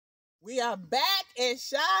We are back at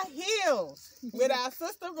Shai Hills with our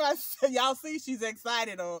sister Marcella. Y'all see she's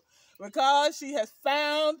excited because she has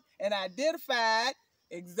found and identified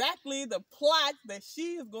exactly the plot that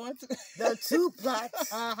she is going to. The two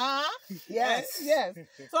plots. Yes. Yes.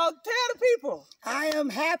 So tell the people. I am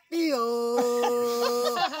happy.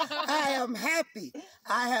 Oh, I am happy.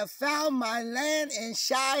 I have found my land in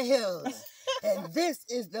Shai Hills. And this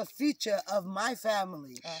is the future of my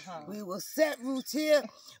family. We will set roots here.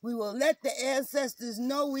 We will let the ancestors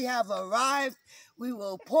know we have arrived. We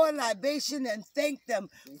will pour libation and thank them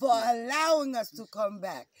for allowing us to come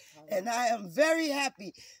back. And I am very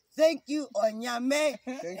happy. Thank you, Onyame.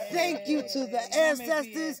 Thank you to the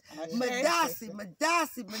ancestors. Madasi.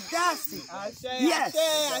 Yes.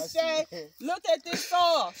 Ashe. Look at this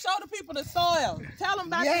soil. Show the people the soil. Tell them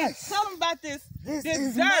about this. Tell them about this. This dirt.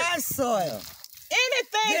 is my soil.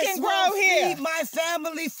 Anything can grow will here. Feed my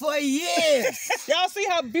family for years. Y'all see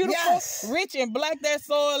how beautiful, rich, and black that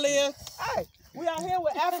soil is? Hey, we are here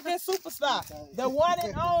with African superstar, the one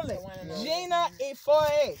and only, Gina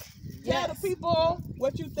Ifoe. Tell the people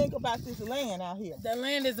what you think about this land out here. The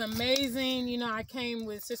land is amazing. You know, I came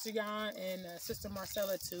with Sister Jan and Sister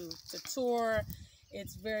Marcella to tour.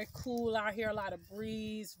 It's very cool out here, a lot of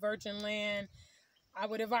breeze, virgin land. I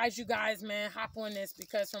would advise you guys, man, hop on this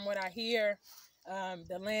because from what I hear,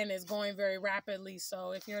 the land is going very rapidly.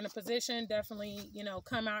 So if you're in a position, definitely, you know,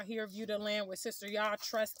 come out here, view the land with Sister Ya.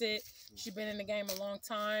 Trust it. She's been in the game a long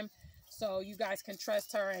time. So you guys can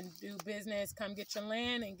trust her and do business. Come get your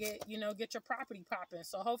land and get your property popping.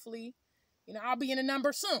 So hopefully, you know, I'll be in a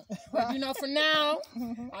number soon. But, you know, for now,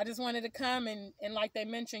 I just wanted to come and like they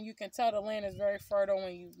mentioned, you can tell the land is very fertile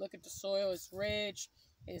when you look at the soil. It's rich,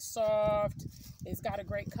 it's soft, it's got a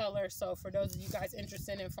great color. So for those of you guys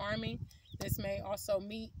interested in farming, this may also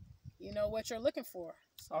meet, you know, what you're looking for.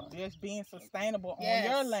 So just being sustainable on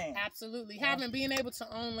your land. Absolutely. Being able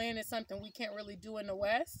to own land is something we can't really do in the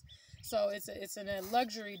West. So it's a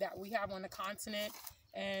luxury that we have on the continent,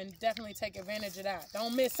 and definitely take advantage of that.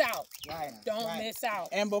 Don't miss out. Don't miss out.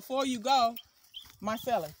 And before you go,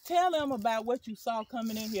 Marcella, tell them about what you saw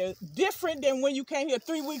coming in here, different than when you came here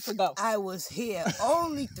 3 weeks ago. I was here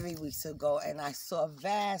only 3 weeks ago, and I saw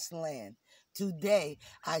vast land. Today,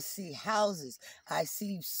 I see houses. I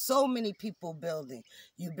see so many people building.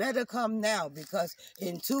 You better come now because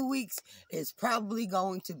in 2 weeks, it's probably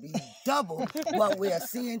going to be double what we are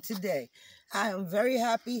seeing today. I am very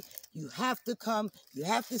happy. You have to come. You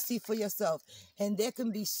have to see for yourself. And there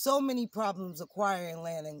can be so many problems acquiring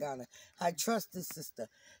land in Ghana. I trust this sister.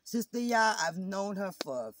 Sister Ya, I've known her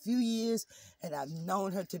for a few years, and I've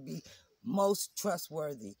known her to be most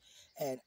trustworthy. And